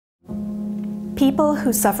People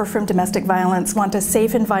who suffer from domestic violence want a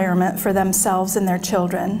safe environment for themselves and their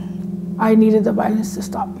children. I needed the violence to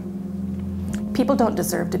stop. People don't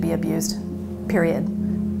deserve to be abused, period.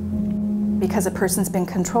 Because a person's been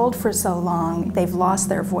controlled for so long, they've lost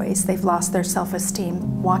their voice, they've lost their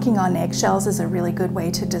self-esteem. Walking on eggshells is a really good way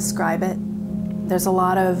to describe it. There's a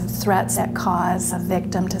lot of threats that cause a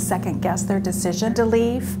victim to second-guess their decision to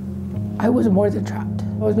leave. I was more than trapped.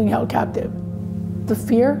 I was being held captive. The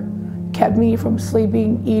fear kept me from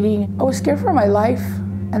sleeping, eating. I was scared for my life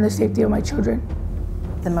and the safety of my children.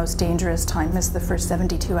 The most dangerous time is the first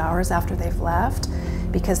 72 hours after they've left,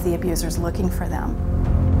 because the abuser's looking for them.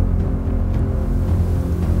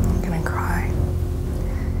 I'm gonna cry.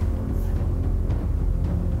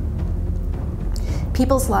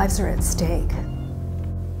 People's lives are at stake.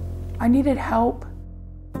 I needed help.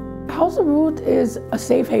 House of Ruth is a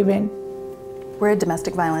safe haven. We're a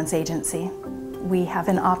domestic violence agency. We have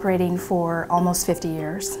been operating for almost 50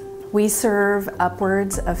 years. We serve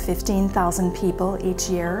upwards of 15,000 people each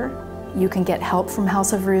year. You can get help from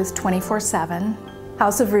House of Ruth 24/7.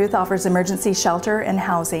 House of Ruth offers emergency shelter and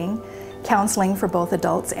housing, counseling for both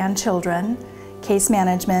adults and children, case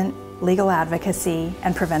management, legal advocacy,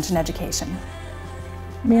 and prevention education.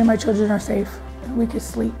 Me and my children are safe. We can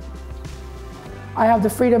sleep. I have the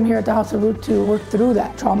freedom here at the House of Ruth to work through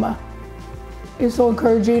that trauma. It's so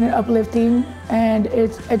encouraging and uplifting, and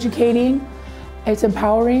it's educating, it's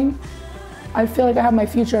empowering. I feel like I have my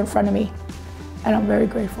future in front of me, and I'm very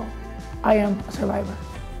grateful. I am a survivor.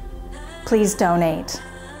 Please donate.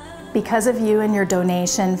 Because of you and your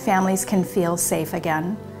donation, families can feel safe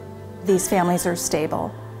again. These families are stable.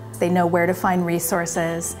 They know where to find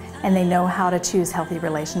resources, and they know how to choose healthy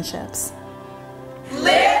relationships.